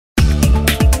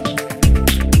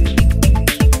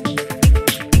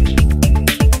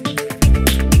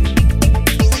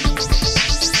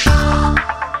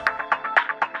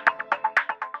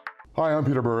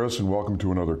I'm Peter Burris, and welcome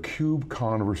to another CUBE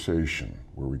Conversation,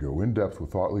 where we go in depth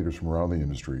with thought leaders from around the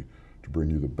industry to bring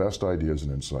you the best ideas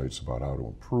and insights about how to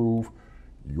improve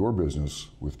your business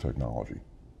with technology.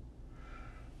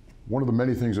 One of the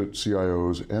many things that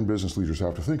CIOs and business leaders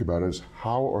have to think about is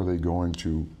how are they going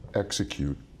to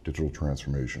execute digital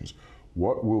transformations?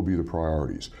 What will be the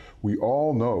priorities? We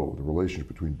all know the relationship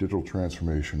between digital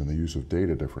transformation and the use of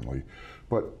data differently,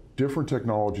 but different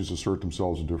technologies assert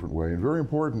themselves in a different way, and very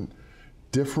important,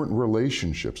 different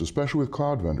relationships, especially with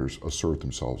cloud vendors, assert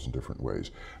themselves in different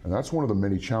ways. And that's one of the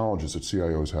many challenges that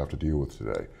CIOs have to deal with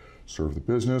today. Serve the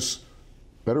business,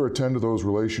 better attend to those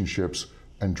relationships,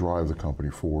 and drive the company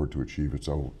forward to achieve its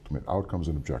ultimate outcomes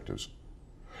and objectives.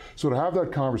 So to have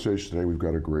that conversation today, we've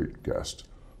got a great guest.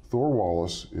 Thor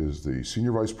Wallace is the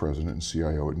Senior Vice President and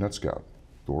CIO at NETSCOUT.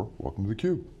 Thor, welcome to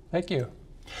theCUBE. Thank you.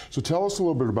 So tell us a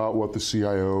little bit about what the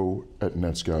CIO at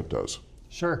NETSCOUT does.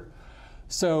 Sure.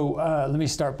 So let me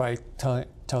start by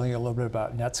telling you a little bit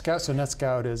about NETSCOUT. So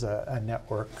NETSCOUT is a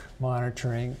network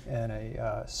monitoring and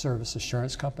a service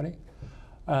assurance company.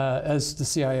 As the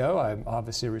CIO, I'm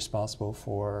obviously responsible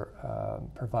for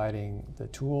providing the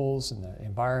tools and the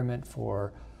environment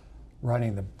for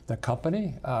running the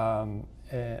company.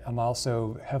 I'm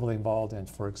also heavily involved in,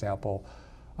 for example,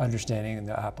 understanding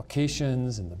the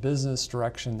applications and the business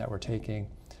direction that we're taking.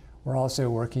 We're also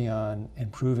working on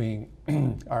improving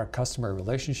our customer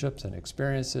relationships and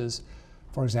experiences.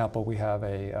 For example, we have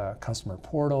a customer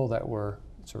portal that we're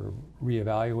sort of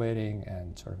reevaluating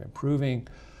and sort of improving.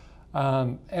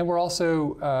 And we're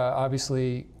also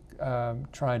obviously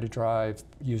trying to drive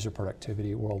user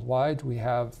productivity worldwide. We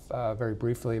have, very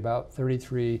briefly, about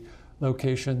 33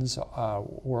 locations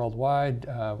worldwide.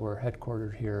 We're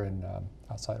headquartered here in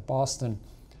outside of Boston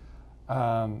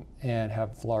and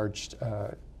have large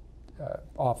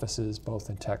offices both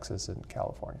in Texas and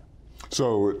California.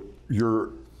 So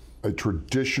you're a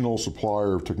traditional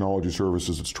supplier of technology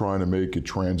services that's trying to make a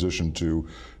transition to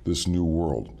this new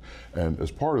world. And as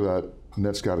part of that,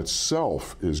 NETSCOUT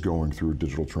itself is going through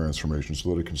digital transformation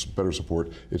so that it can better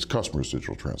support its customers'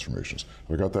 digital transformations.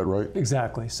 Have I got that right?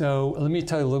 Exactly. So let me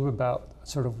tell you a little bit about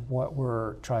sort of what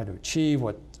we're trying to achieve,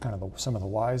 what kind of some of the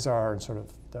whys are, and sort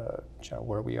of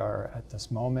where we are at this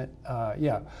moment.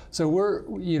 Yeah, so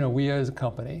we as a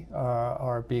company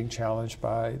are being challenged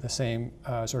by the same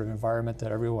sort of environment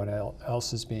that everyone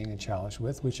else is being challenged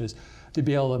with, which is to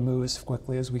be able to move as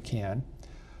quickly as we can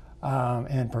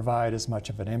and provide as much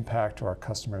of an impact to our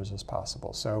customers as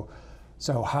possible. So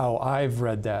how I've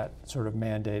read that sort of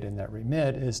mandate and that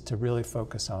remit is to really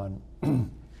focus on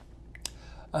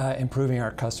improving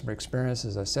our customer experience,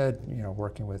 as I said,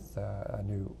 working with a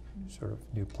new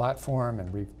platform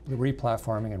and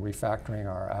re-platforming and refactoring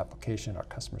our application, our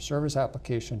customer service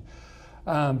application,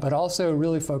 but also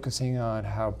really focusing on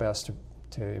how best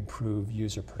to improve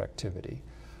user productivity.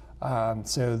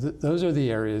 So those are the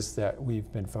areas that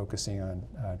we've been focusing on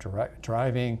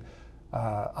driving.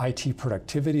 IT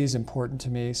productivity is important to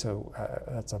me, so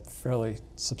that's a fairly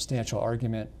substantial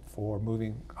argument for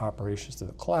moving operations to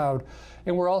the cloud.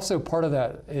 And we're also, part of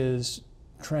that is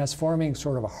transforming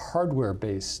sort of a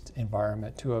hardware-based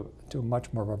environment to a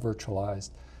much more of a virtualized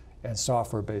and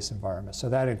software-based environment. So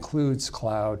that includes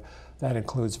cloud, that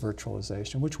includes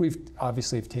virtualization, which we've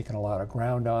obviously taken a lot of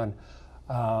ground on.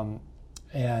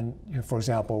 And for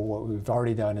example, what we've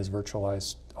already done is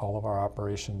virtualize all of our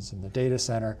operations in the data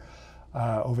center.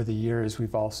 Over the years,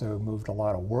 we've also moved a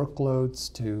lot of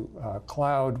workloads to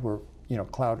cloud. We're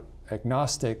cloud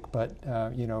agnostic, but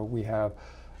we have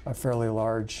a fairly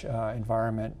large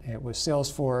environment. It was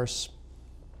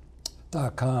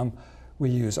Salesforce.com. We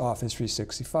use Office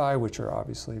 365, which are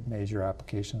obviously major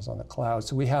applications on the cloud.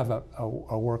 So we have a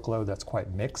workload that's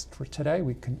quite mixed for today.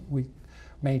 We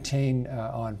maintain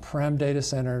on-prem data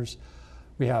centers.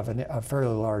 We have a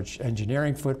fairly large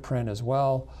engineering footprint as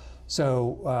well.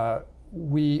 So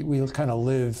we kind of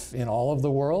live in all of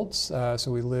the worlds. So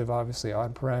we live obviously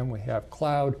on-prem, we have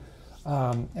cloud.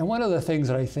 And one of the things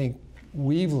that I think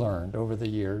we've learned over the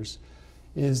years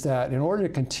is that in order to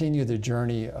continue the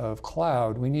journey of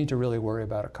cloud, we need to really worry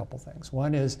about a couple things.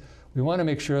 One is we want to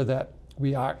make sure that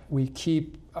we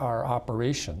keep our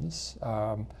operations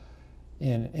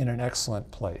in an excellent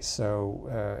place. So,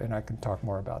 and I can talk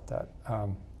more about that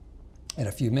in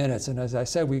a few minutes. And as I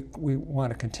said, we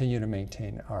want to continue to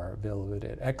maintain our ability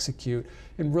to execute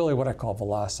and really what I call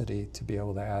velocity to be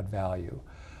able to add value.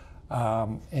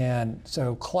 And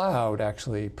so cloud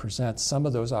actually presents some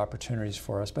of those opportunities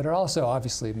for us, but it also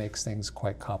obviously makes things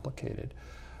quite complicated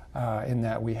in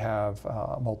that we have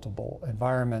multiple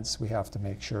environments. We have to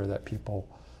make sure that people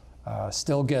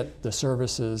still get the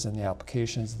services and the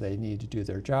applications they need to do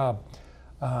their job.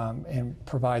 and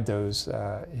provide those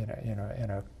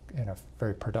in a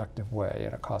very productive way,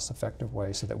 in a cost-effective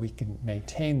way, so that we can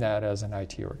maintain that as an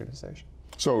IT organization.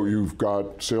 So you've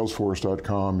got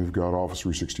Salesforce.com, you've got Office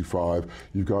 365,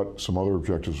 you've got some other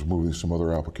objectives of moving some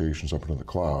other applications up into the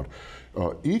cloud.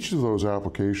 Each of those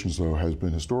applications, though, has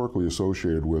been historically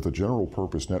associated with a general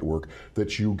purpose network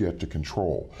that you get to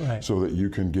control, right, so that you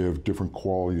can give different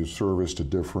quality of service to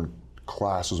different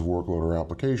classes of workload or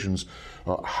applications.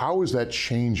 How is that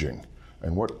changing,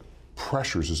 and what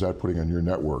pressures is that putting on your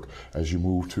network as you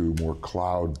move to more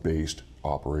cloud-based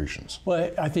operations?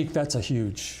 Well, I think that's a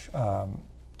huge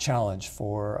challenge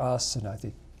for us, and I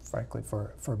think, frankly,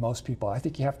 for most people. I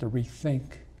think you have to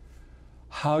rethink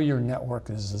how your network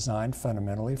is designed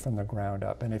fundamentally from the ground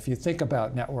up. And if you think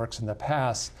about networks in the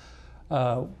past,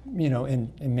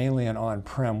 in mainly an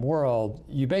on-prem world,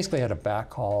 you basically had to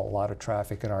backhaul a lot of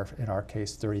traffic. In our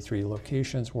case, 33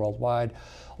 locations worldwide,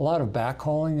 a lot of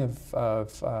backhauling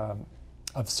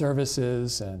of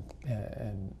services and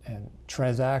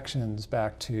transactions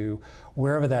back to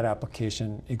wherever that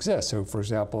application exists. So, for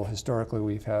example, historically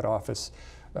we've had the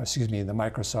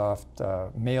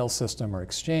Microsoft mail system or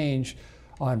Exchange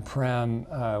on-prem.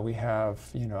 We have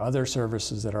other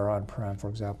services that are on-prem, for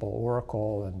example,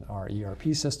 Oracle and our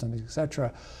ERP systems, et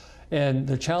cetera. And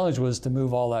the challenge was to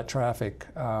move all that traffic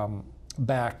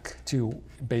back to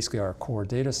basically our core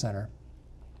data center.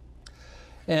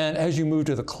 And as you move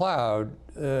to the cloud,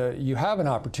 you have an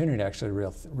opportunity actually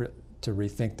to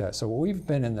rethink that. So what we've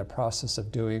been in the process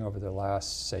of doing over the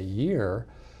last, say, year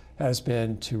has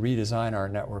been to redesign our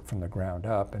network from the ground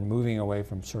up and moving away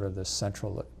from sort of this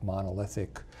central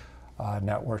monolithic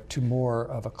network to more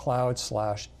of a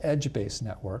cloud/edge-based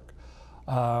network.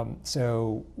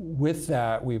 So with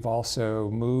that, we've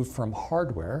also moved from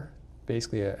hardware,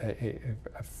 basically a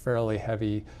fairly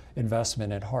heavy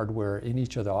investment in hardware in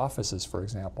each of the offices, for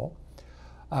example.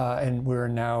 And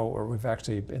we've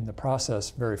actually in the process,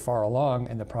 very far along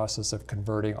in the process of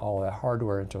converting all that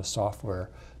hardware into a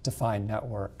software-defined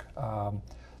network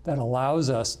that allows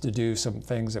us to do some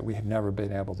things that we have never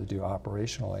been able to do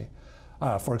operationally.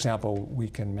 For example, we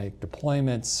can make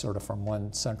deployments sort of from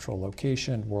one central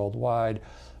location worldwide,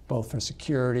 both for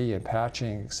security and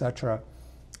patching, et cetera.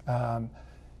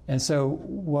 And so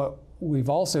what we've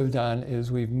also done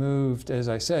is we've moved, as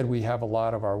I said, we have a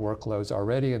lot of our workloads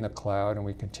already in the cloud, and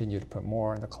we continue to put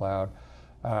more in the cloud.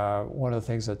 One of the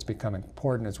things that's become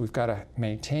important is we've got to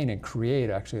maintain and create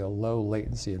actually a low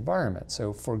latency environment.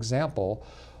 So, for example,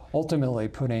 ultimately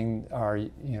putting our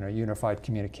unified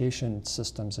communication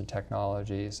systems and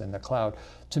technologies in the cloud,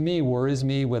 to me, worries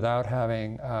me without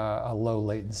having a low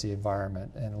latency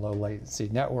environment and a low latency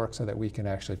network so that we can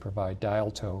actually provide dial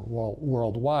tone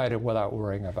worldwide without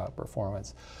worrying about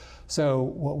performance. So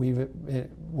what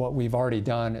we've already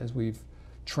done is we've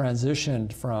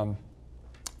transitioned from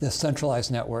the centralized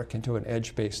network into an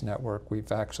edge-based network.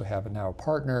 We've actually have now a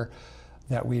partner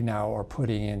that we now are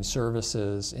putting in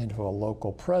services into a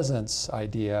local presence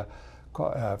idea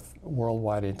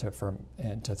worldwide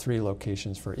into 3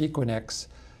 locations for Equinix.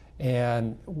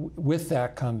 And with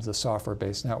that comes the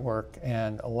software-based network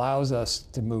and allows us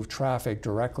to move traffic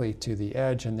directly to the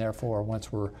edge, and therefore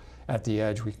once we're at the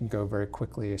edge we can go very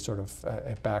quickly sort of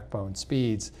at backbone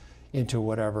speeds into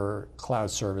whatever cloud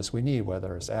service we need,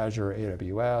 whether it's Azure,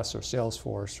 AWS, or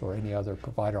Salesforce, or any other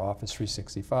provider, Office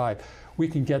 365. We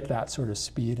can get that sort of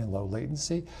speed and low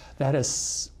latency. That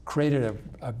has created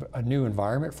a new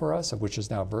environment for us, which is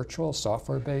now virtual,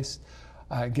 software-based.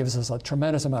 It gives us a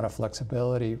tremendous amount of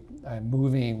flexibility,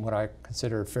 moving what I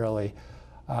consider fairly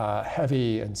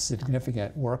heavy and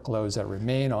significant workloads that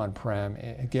remain on-prem.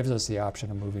 It gives us the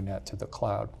option of moving that to the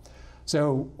cloud.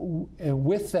 So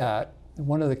with that,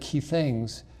 one of the key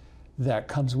things that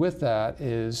comes with that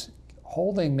is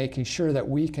making sure that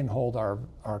we can hold our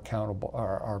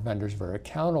vendors very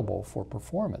accountable for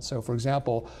performance. So, for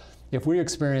example, if we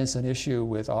experience an issue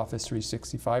with Office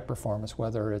 365 performance,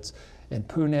 whether it's in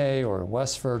Pune or in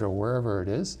Westford or wherever it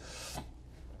is,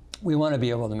 we want to be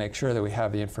able to make sure that we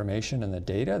have the information and the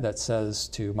data that says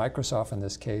to Microsoft in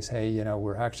this case, hey,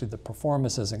 the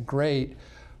performance isn't great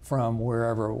from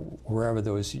wherever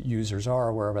those users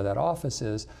are, wherever that office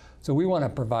is. So we want to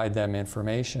provide them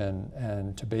information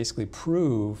and to basically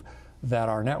prove that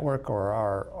our network or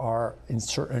our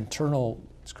internal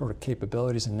sort of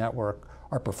capabilities and network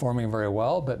are performing very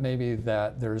well, but maybe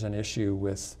that there's an issue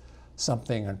with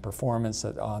something in performance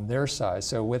on their side.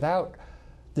 So without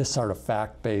this sort of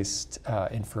fact-based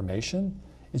information,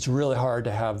 it's really hard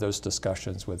to have those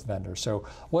discussions with vendors. So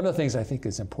one of the things I think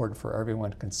is important for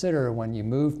everyone to consider when you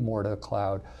move more to the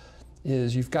cloud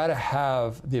is you've got to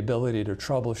have the ability to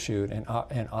troubleshoot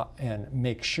and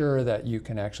make sure that you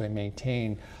can actually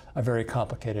maintain a very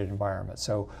complicated environment.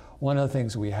 So one of the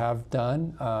things we have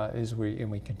done and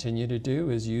we continue to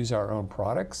do is use our own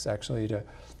products actually to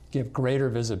give greater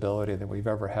visibility than we've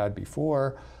ever had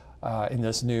before in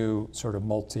this new sort of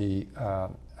multi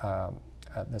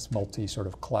sort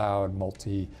of cloud,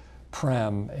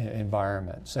 multi-prem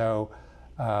environment. So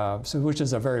which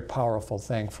is a very powerful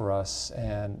thing for us,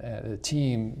 and the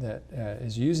team that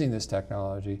is using this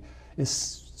technology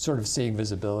is sort of seeing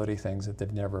visibility things that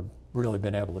they've never really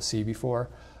been able to see before.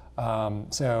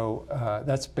 So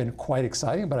that's been quite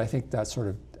exciting, but I think that's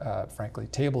sort of, frankly,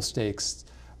 table stakes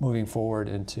moving forward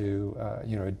into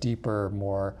a deeper,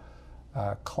 more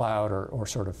cloud or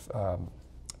sort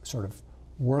of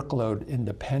workload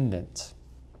independent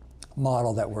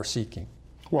model that we're seeking.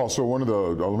 Well, so let me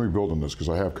build on this, because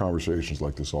I have conversations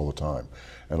like this all the time,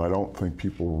 and I don't think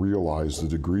people realize the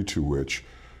degree to which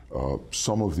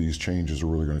some of these changes are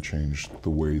really going to change the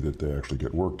way that they actually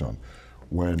get work done.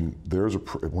 When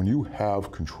you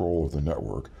have control of the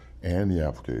network and the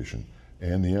application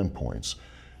and the endpoints,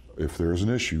 if there's an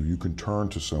issue, you can turn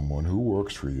to someone who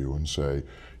works for you and say,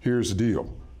 here's the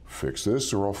deal. Fix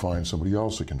this, or I'll find somebody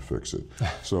else that can fix it.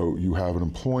 So you have an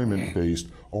employment-based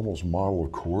almost model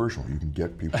of coercion where you can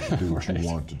get people to do what you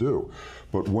want to do.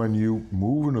 But when you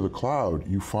move into the cloud,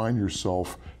 you find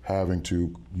yourself having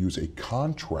to use a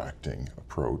contracting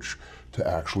approach to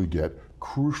actually get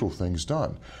crucial things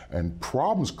done. And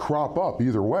problems crop up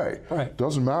either way. Right.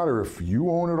 Doesn't matter if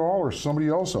you own it all or somebody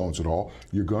else owns it all,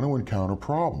 you're going to encounter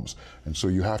problems. And so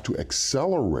you have to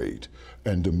accelerate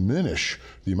and diminish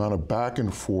the amount of back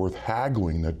and forth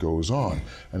haggling that goes on.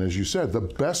 And as you said, the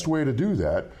best way to do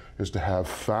that is to have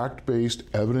fact-based,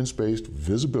 evidence-based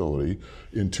visibility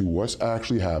into what's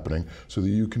actually happening so that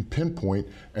you can pinpoint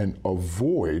and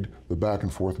avoid the back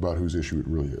and forth about whose issue it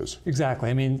really is. Exactly.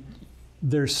 I mean,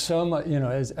 there's so much,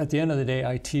 at the end of the day,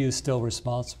 IT is still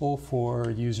responsible for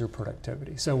user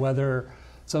productivity. So whether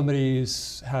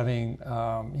somebody's having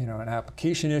an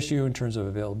application issue in terms of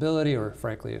availability, or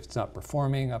frankly, if it's not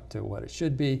performing up to what it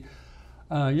should be,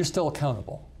 you're still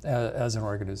accountable as an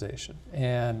organization.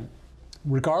 And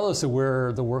regardless of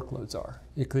where the workloads are,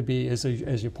 it could be, as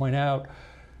you point out,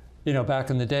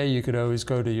 back in the day, you could always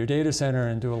go to your data center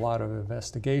and do a lot of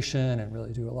investigation and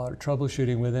really do a lot of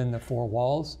troubleshooting within the four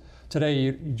walls. Today,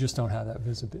 you just don't have that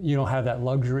visibility. You don't have that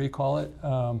luxury, call it.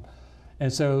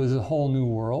 And so it's a whole new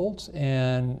world.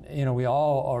 And we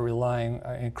all are relying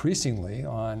increasingly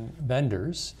on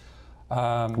vendors.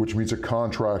 Which means a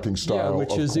contracting style of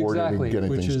coordinating and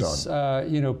getting things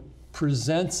done.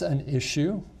 Presents an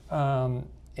issue. And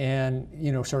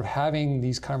sort of having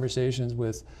these conversations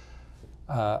with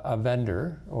a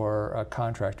vendor or a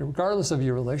contractor, regardless of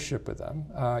your relationship with them,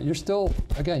 you're still,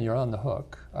 again, you're on the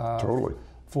hook. Totally.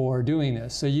 For doing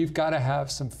this. So you've got to have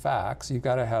some facts, you've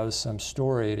got to have some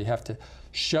story, you have to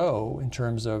show in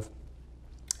terms of,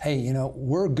 hey,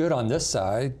 we're good on this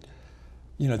side,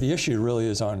 the issue really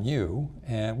is on you.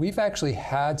 And we've actually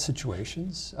had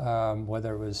situations,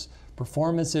 whether it was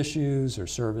performance issues or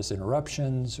service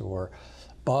interruptions or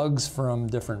bugs from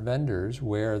different vendors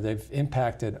where they've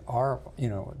impacted our,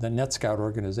 the NETSCOUT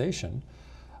organization.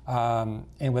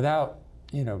 And without,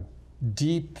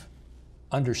 deep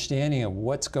understanding of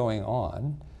what's going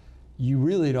on, you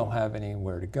really don't have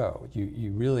anywhere to go.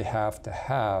 You really have to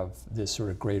have this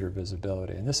sort of greater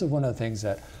visibility. And this is one of the things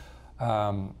that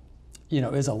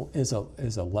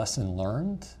is a lesson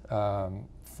learned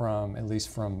at least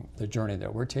from the journey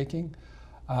that we're taking.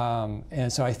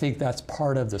 And so I think that's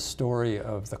part of the story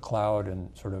of the cloud and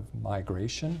sort of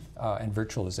migration and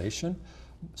virtualization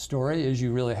story, is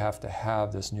you really have to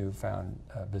have this newfound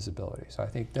visibility. So I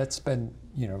think that's been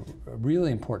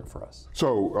really important for us.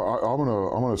 So I'm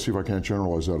gonna see if I can't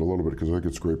generalize that a little bit, because I think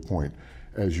it's a great point.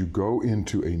 As you go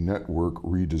into a network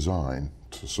redesign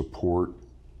to support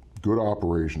good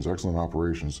operations, excellent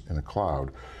operations in a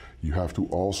cloud, you have to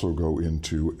also go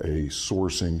into a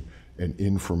sourcing and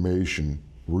information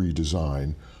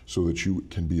redesign so that you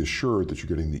can be assured that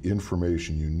you're getting the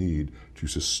information you need to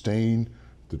sustain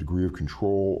the degree of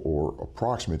control or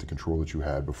approximate the control that you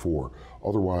had before.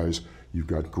 Otherwise, you've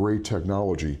got great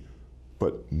technology,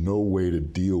 but no way to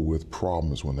deal with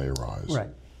problems when they arise. Right,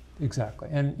 exactly.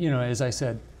 And as I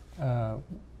said,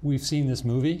 we've seen this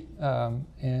movie,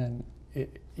 and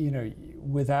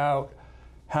without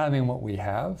having what we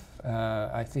have,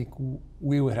 I think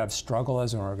we would have struggled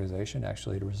as an organization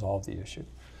actually to resolve the issue.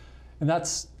 And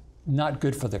that's not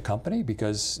good for the company,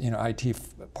 because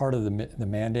IT, part of the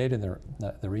mandate and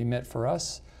the remit for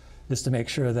us is to make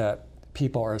sure that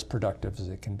people are as productive as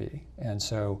they can be. And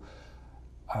so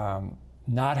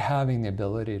not having the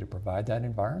ability to provide that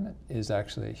environment is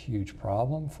actually a huge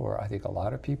problem for, I think, a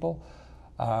lot of people.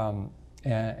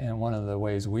 And one of the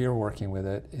ways we are working with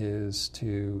it is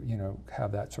to,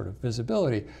 have that sort of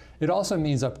visibility. It also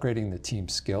means upgrading the team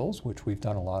skills, which we've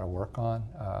done a lot of work on.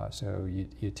 So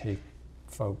you take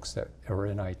folks that are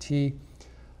in IT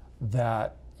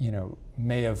that,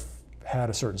 may have had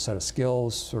a certain set of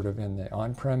skills sort of in the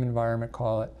on-prem environment,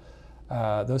 call it.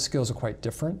 Those skills are quite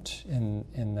different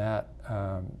in that,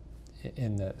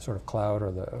 in the sort of cloud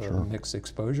or the Sure. mixed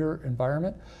exposure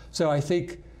environment. So I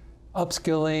think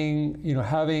upskilling,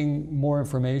 having more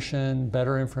information,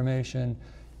 better information,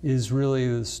 is really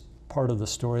this part of the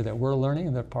story that we're learning,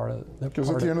 and that part of the Because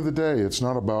at the end of the day, it's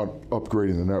not about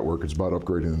upgrading the network, it's about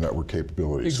upgrading the network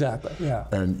capabilities. Exactly, yeah.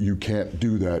 And you can't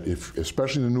do that,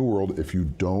 especially in the new world, if you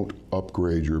don't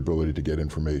upgrade your ability to get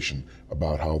information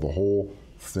about how the whole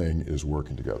thing is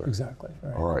working together. Exactly,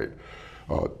 right. All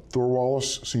right. Thor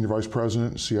Wallace, Senior Vice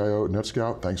President and CIO at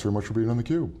NETSCOUT, thanks very much for being on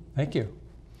theCUBE. Thank you.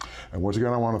 And once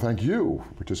again, I want to thank you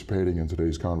for participating in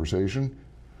today's conversation.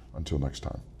 Until next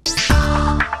time.